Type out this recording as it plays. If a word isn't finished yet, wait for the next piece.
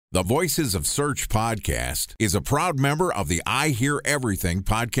The Voices of Search podcast is a proud member of the I Hear Everything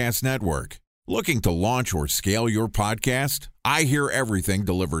podcast network. Looking to launch or scale your podcast? I Hear Everything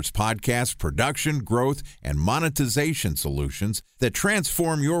delivers podcast production, growth, and monetization solutions that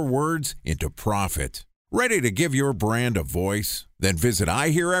transform your words into profit. Ready to give your brand a voice? Then visit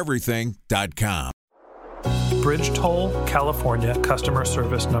iheareverything.com. Bridge toll, California, customer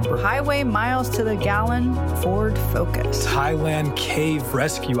service number. Highway miles to the gallon, Ford Focus. Thailand cave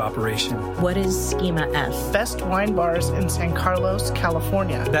rescue operation. What is Schema F? Best wine bars in San Carlos,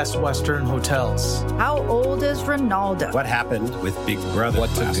 California. Best Western hotels. How old is Ronaldo? What happened with Big Brother?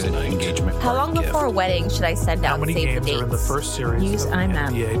 What's a good engagement? How long before a wedding should I send out How many save games the dates? are in the first series? Use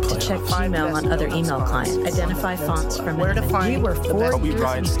IMAP to check email on other email clients. Identify fonts from Where to find We were 4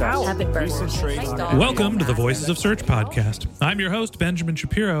 years out. Avid burgers. Welcome to the Voices of Search podcast. I'm your host, Benjamin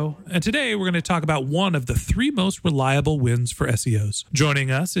Shapiro, and today we're going to talk about one of the 3 most reliable wins for SEOs.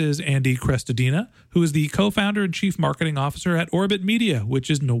 Joining us is Andy Crestodina, who is the co-founder and chief marketing officer at Orbit Media, which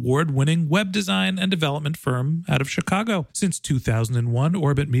is an award-winning web design and development firm out of Chicago. Since 2001,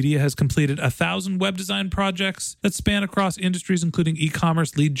 Orbit Media has completed 1,000 web design projects that span across industries including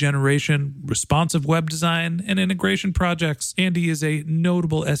e-commerce, lead generation, responsive web design, and integration projects. Andy is a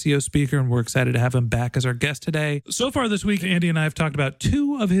notable SEO speaker, and we're excited to have him back as our guest today. So far this week, Andy and I have talked about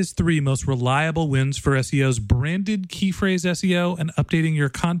 2 of his 3 most reliable wins for SEOs: branded key phrase SEO and updating your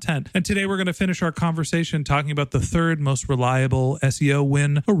content. And today we're going to finish our conversation talking about the 3rd most reliable SEO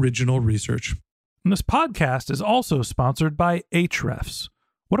win, original research. And this podcast is also sponsored by Ahrefs.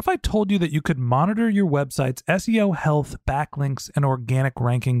 What if I told you that you could monitor your website's SEO health, backlinks, and organic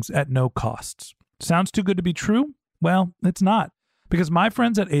rankings at no costs? Sounds too good to be true? Well, it's not, because my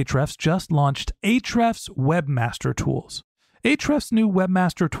friends at Ahrefs just launched Ahrefs Webmaster Tools. Ahrefs' new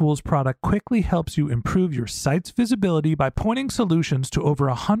Webmaster Tools product quickly helps you improve your site's visibility by pointing solutions to over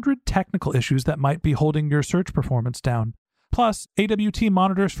 100 technical issues that might be holding your search performance down. Plus, AWT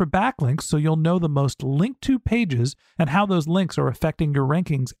monitors for backlinks so you'll know the most linked to pages and how those links are affecting your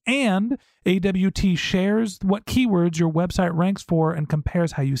rankings. And AWT shares what keywords your website ranks for and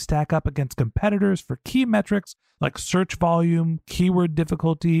compares how you stack up against competitors for key metrics like search volume, keyword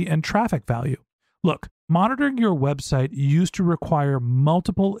difficulty, and traffic value. Look, monitoring your website used to require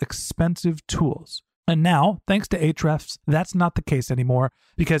multiple expensive tools. And now, thanks to Ahrefs, that's not the case anymore,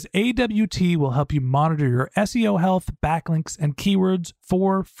 because AWT will help you monitor your SEO health, backlinks, and keywords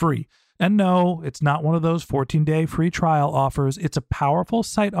for free. And no, it's not one of those 14-day free trial offers. It's a powerful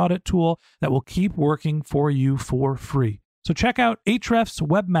site audit tool that will keep working for you for free. So check out Ahrefs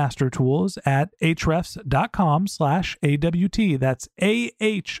Webmaster Tools at ahrefs.com/AWT. That's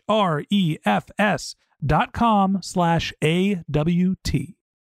ahrefs.com/AWT.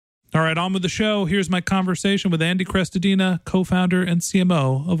 All right, on with the show. Here's my conversation with Andy Crestodina, co-founder and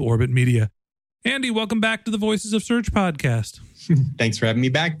CMO of Orbit Media. Andy, welcome back to the Voices of Search podcast. Thanks for having me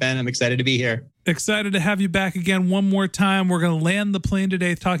back, Ben. I'm excited to be here. Excited to have you back again one more time. We're going to land the plane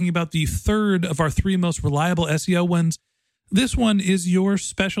today talking about the 3rd of our 3 most reliable SEO wins. This one is your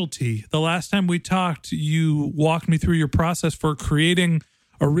specialty. The last time we talked, you walked me through your process for creating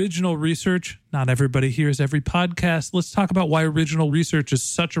original research. Not everybody hears every podcast. Let's talk about why original research is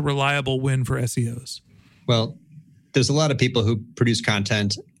such a reliable win for SEOs. Well, there's a lot of people who produce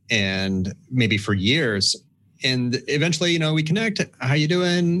content and maybe for years. And eventually, we connect. How you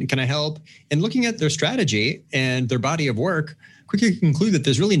doing? Can I help? And looking at their strategy and their body of work, quickly conclude that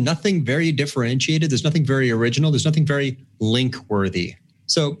there's really nothing very differentiated. There's nothing very original. There's nothing very link worthy.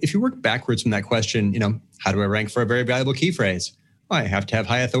 So if you work backwards from that question, how do I rank for a very valuable key phrase? Well, I have to have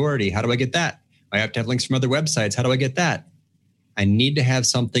high authority. How do I get that? I have to have links from other websites. How do I get that? I need to have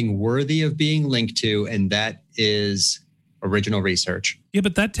something worthy of being linked to, and that is original research. Yeah,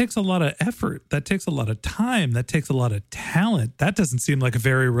 but that takes a lot of effort. That takes a lot of time. That takes a lot of talent. That doesn't seem like a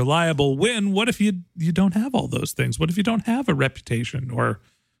very reliable win. What if you don't have all those things? What if you don't have a reputation? Or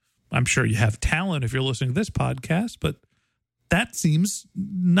I'm sure you have talent if you're listening to this podcast, but that seems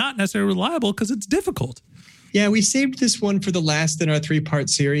not necessarily reliable because it's difficult. Yeah, we saved this one for the last in our 3-part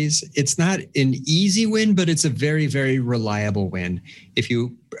series. It's not an easy win, but it's a very, very reliable win. If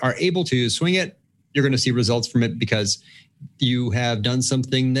you are able to swing it, you're going to see results from it because you have done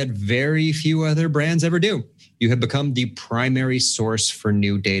something that very few other brands ever do. You have become the primary source for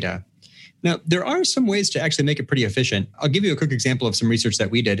new data. Now, there are some ways to actually make it pretty efficient. I'll give you a quick example of some research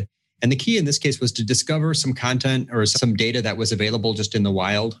that we did. And the key in this case was to discover some content or some data that was available just in the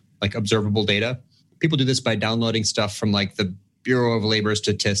wild, like observable data. People do this by downloading stuff from like the Bureau of Labor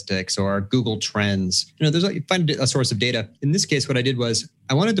Statistics or Google Trends. You find a source of data. In this case, what I did was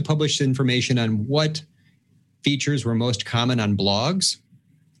I wanted to publish information on what features were most common on blogs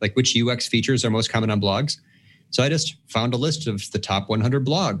like which UX features are most common on blogs. So I just found a list of the top 100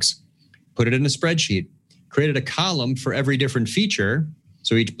 blogs, put it in a spreadsheet, created a column for every different feature.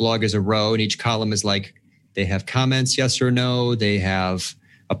 So each blog is a row and each column is like, they have comments, yes or no. They have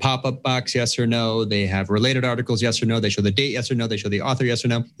a pop-up box, yes or no. They have related articles, yes or no. They show the date, yes or no. They show the author, yes or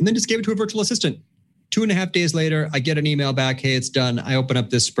no. And then just gave it to a virtual assistant. 2.5 days later, I get an email back, hey, it's done. I open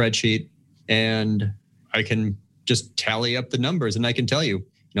up this spreadsheet and I can just tally up the numbers and I can tell you,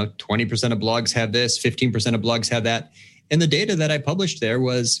 20% of blogs have this, 15% of blogs have that. And the data that I published there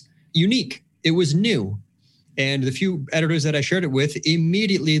was unique. It was new. And the few editors that I shared it with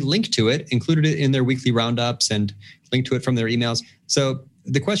immediately linked to it, included it in their weekly roundups and linked to it from their emails. So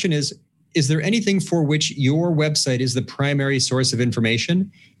the question is there anything for which your website is the primary source of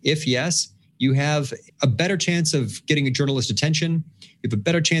information? If yes, you have a better chance of getting a journalist attention. You have a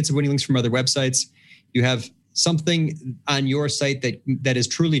better chance of winning links from other websites. You have something on your site that is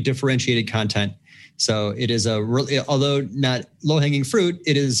truly differentiated content. So it is although not low-hanging fruit,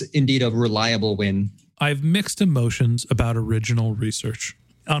 it is indeed a reliable win. I have mixed emotions about original research.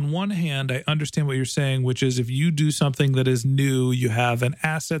 On one hand, I understand what you're saying, which is if you do something that is new, you have an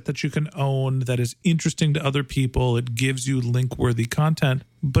asset that you can own that is interesting to other people. It gives you link-worthy content,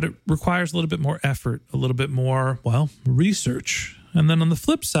 but it requires a little bit more effort, a little bit more, research. And then on the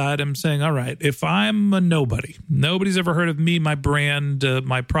flip side, I'm saying, all right, if I'm a nobody's ever heard of me, my brand,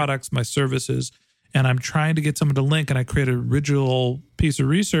 my products, my services, and I'm trying to get someone to link and I create an original piece of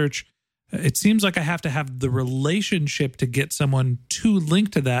research, it seems like I have to have the relationship to get someone to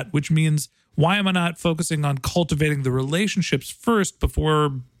link to that, which means why am I not focusing on cultivating the relationships first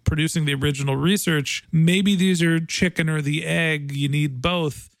before producing the original research? Maybe these are chicken or the egg. You need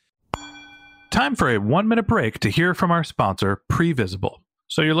both. Time for a 1-minute break to hear from our sponsor, Previsible.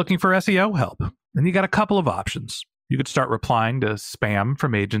 So you're looking for SEO help, and you got a couple of options. You could start replying to spam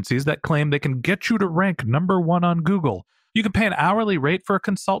from agencies that claim they can get you to rank #1 on Google. You can pay an hourly rate for a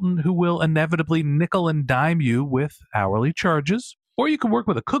consultant who will inevitably nickel and dime you with hourly charges. Or you can work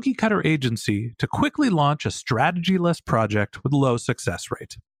with a cookie-cutter agency to quickly launch a strategy-less project with low success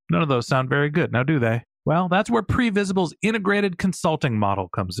rate. None of those sound very good, now do they? Well, that's where Previsible's integrated consulting model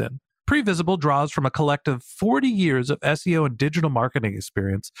comes in. Previsible draws from a collective 40 years of SEO and digital marketing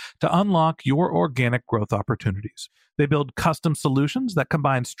experience to unlock your organic growth opportunities. They build custom solutions that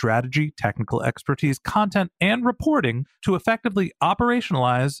combine strategy, technical expertise, content, and reporting to effectively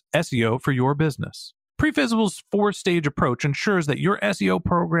operationalize SEO for your business. Previsible's 4-stage approach ensures that your SEO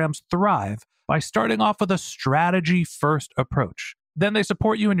programs thrive by starting off with a strategy-first approach. Then they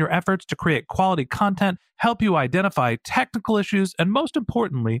support you in your efforts to create quality content, help you identify technical issues, and most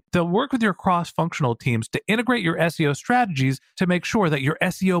importantly, they'll work with your cross-functional teams to integrate your SEO strategies to make sure that your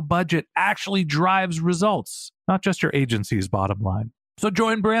SEO budget actually drives results, not just your agency's bottom line. So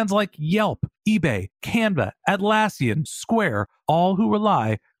join brands like Yelp, eBay, Canva, Atlassian, Square, all who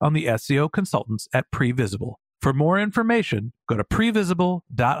rely on the SEO consultants at Previsible. For more information, go to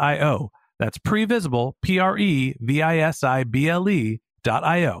previsible.io. That's Previsible, Previsible.io.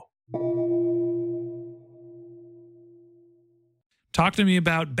 Talk to me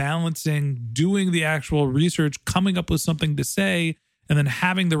about balancing doing the actual research, coming up with something to say, and then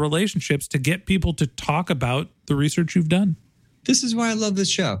having the relationships to get people to talk about the research you've done. This is why I love this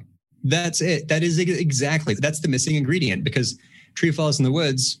show. That's it. That's the missing ingredient, because tree falls in the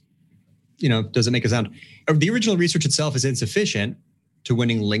woods, doesn't make a sound. The original research itself is insufficient to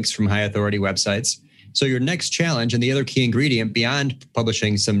winning links from high authority websites. So your next challenge and the other key ingredient beyond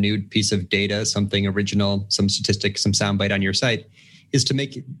publishing some new piece of data, something original, some statistic, some soundbite on your site, is to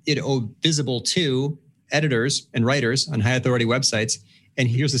make it visible to editors and writers on high authority websites. And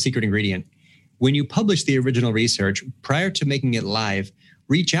here's the secret ingredient. When you publish the original research, prior to making it live,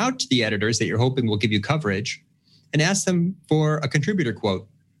 reach out to the editors that you're hoping will give you coverage and ask them for a contributor quote.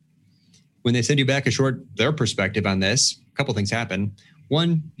 When they send you back their perspective on this, a couple things happen.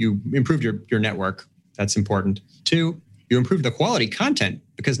 1, you improved your network. That's important. 2, you improved the quality content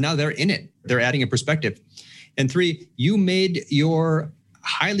because now they're in it. They're adding a perspective. And 3, you made your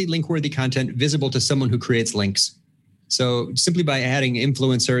highly link-worthy content visible to someone who creates links. So simply by adding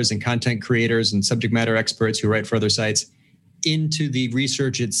influencers and content creators and subject matter experts who write for other sites into the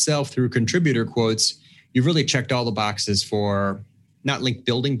research itself through contributor quotes, you've really checked all the boxes for not link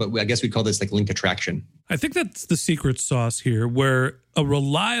building, but I guess we'd call this like link attraction. I think that's the secret sauce here, where a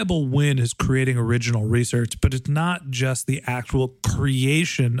reliable win is creating original research, but it's not just the actual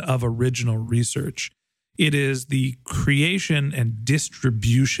creation of original research. It is the creation and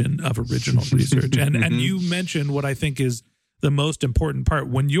distribution of original research. And you mentioned what I think is the most important part.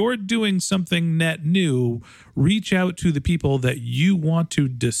 When you're doing something net new, reach out to the people that you want to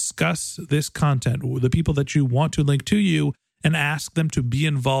discuss this content, or the people that you want to link to you, and ask them to be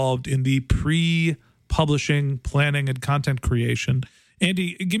involved in the pre-publishing, planning, and content creation.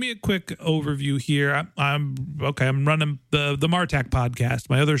 Andy, give me a quick overview here. I'm running the Martech podcast,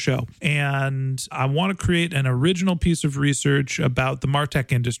 my other show, and I want to create an original piece of research about the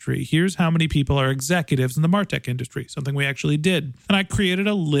Martech industry. Here's how many people are executives in the Martech industry, something we actually did. And I created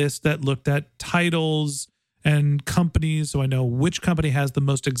a list that looked at titles and companies, so I know which company has the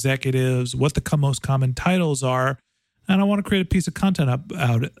most executives, what the most common titles are, and I want to create a piece of content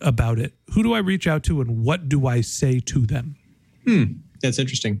about it. Who do I reach out to, and what do I say to them? That's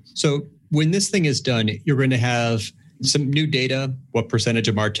interesting. So when this thing is done, you're going to have some new data. What percentage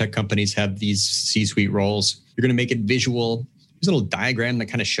of MarTech companies have these C-suite roles? You're going to make it visual. There's a little diagram that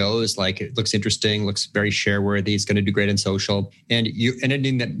kind of shows, like, it looks interesting, looks very share-worthy. It's going to do great in social. And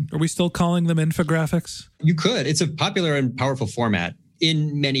anything that... Are we still calling them infographics? You could. It's a popular and powerful format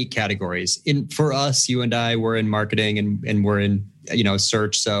in many categories. For us, you and I, we're in marketing and we're in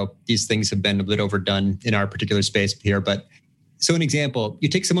search. So these things have been a bit overdone in our particular space here. But so an example, you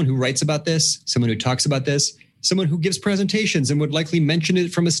take someone who writes about this, someone who talks about this, someone who gives presentations and would likely mention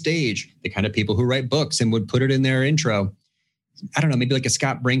it from a stage, the kind of people who write books and would put it in their intro. I don't know, maybe like a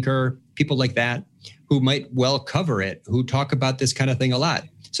Scott Brinker, people like that, who might well cover it, who talk about this kind of thing a lot.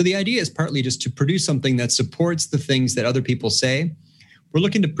 So the idea is partly just to produce something that supports the things that other people say. We're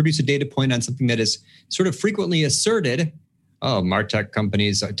looking to produce a data point on something that is sort of frequently asserted. Oh, MarTech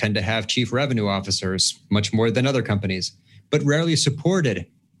companies tend to have chief revenue officers much more than other companies, but rarely supported.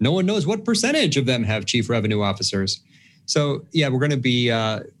 No one knows what percentage of them have chief revenue officers. So yeah, we're going to be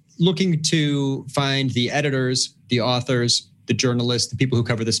looking to find the editors, the authors, the journalists, the people who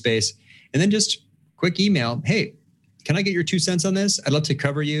cover the space, and then just quick email. Hey, can I get your 2 cents on this? I'd love to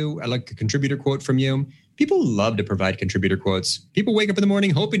cover you. I'd like a contributor quote from you. People love to provide contributor quotes. People wake up in the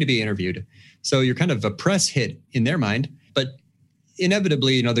morning hoping to be interviewed. So you're kind of a press hit in their mind, but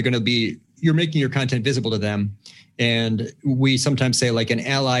inevitably, they're going to be, you're making your content visible to them. And we sometimes say, like, an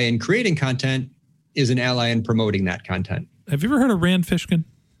ally in creating content is an ally in promoting that content. Have you ever heard of Rand Fishkin?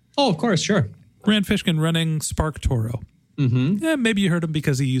 Oh, of course, sure. Rand Fishkin running SparkToro. Mm-hmm. Yeah, maybe you heard him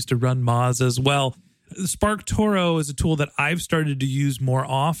because he used to run Moz as well. SparkToro is a tool that I've started to use more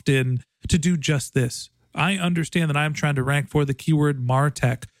often to do just this. I understand that I'm trying to rank for the keyword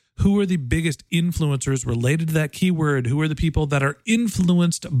MarTech. Who are the biggest influencers related to that keyword? Who are the people that are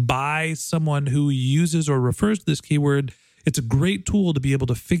influenced by someone who uses or refers to this keyword? It's a great tool to be able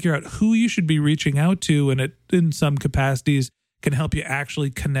to figure out who you should be reaching out to, and it, in some capacities, can help you actually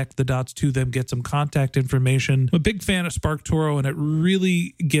connect the dots to them, get some contact information. I'm a big fan of SparkToro, and it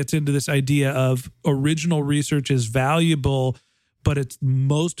really gets into this idea of original research is valuable, but it's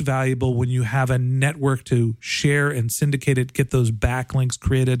most valuable when you have a network to share and syndicate it, get those backlinks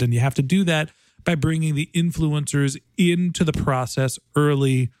created. And you have to do that by bringing the influencers into the process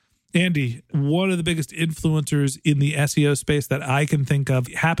early. Andy, one of the biggest influencers in the SEO space that I can think of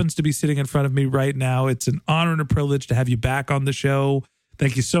happens to be sitting in front of me right now. It's an honor and a privilege to have you back on the show.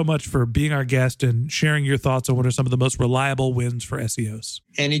 Thank you so much for being our guest and sharing your thoughts on what are some of the most reliable wins for SEOs.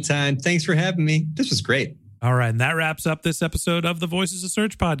 Anytime. Thanks for having me. This was great. All right, and that wraps up this episode of the Voices of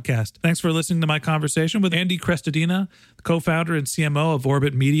Search podcast. Thanks for listening to my conversation with Andy Crestodina, the co-founder and CMO of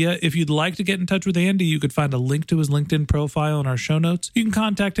Orbit Media. If you'd like to get in touch with Andy, you could find a link to his LinkedIn profile in our show notes. You can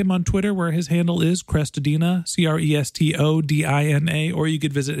contact him on Twitter, where his handle is Crestodina, Crestodina, or you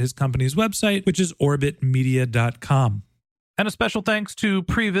could visit his company's website, which is orbitmedia.com. And a special thanks to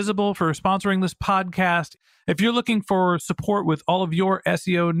Previsible for sponsoring this podcast. If you're looking for support with all of your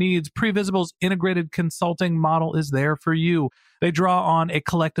SEO needs, Previsible's integrated consulting model is there for you. They draw on a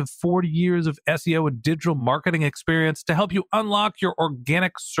collective 40 years of SEO and digital marketing experience to help you unlock your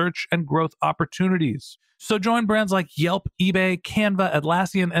organic search and growth opportunities. So join brands like Yelp, eBay, Canva,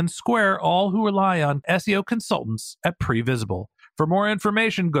 Atlassian, and Square, all who rely on SEO consultants at Previsible. For more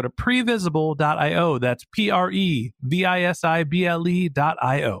information, go to previsible.io. That's previsible.io.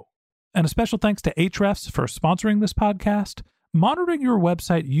 And a special thanks to Ahrefs for sponsoring this podcast. Monitoring your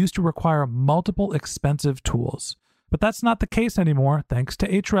website used to require multiple expensive tools, but that's not the case anymore thanks to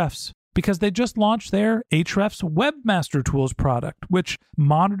Ahrefs, because they just launched their Ahrefs Webmaster Tools product, which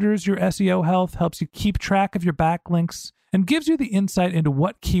monitors your SEO health, helps you keep track of your backlinks, and gives you the insight into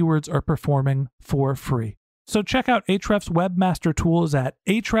what keywords are performing for free. So check out Ahrefs Webmaster Tools at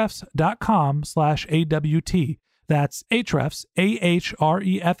ahrefs.com/AWT. That's Ahrefs,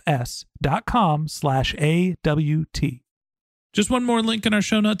 AHREFS.com/AWT. Just one more link in our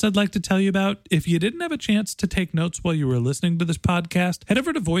show notes I'd like to tell you about. If you didn't have a chance to take notes while you were listening to this podcast, head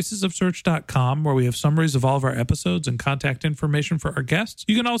over to voicesofsearch.com, where we have summaries of all of our episodes and contact information for our guests.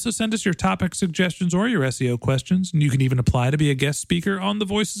 You can also send us your topic suggestions or your SEO questions, and you can even apply to be a guest speaker on the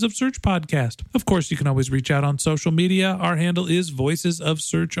Voices of Search podcast. Of course, you can always reach out on social media. Our handle is Voices of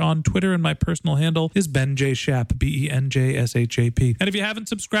Search on Twitter, and my personal handle is Ben J. Shap, BenJShap. And if you haven't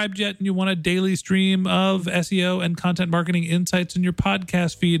subscribed yet and you want a daily stream of SEO and content marketing insights in your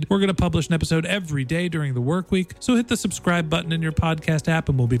podcast feed, we're going to publish an episode every day during the work week. So hit the subscribe button in your podcast app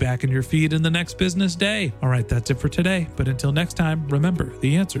and we'll be back in your feed in the next business day. All right, that's it for today. But until next time, remember,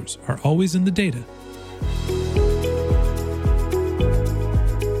 the answers are always in the data.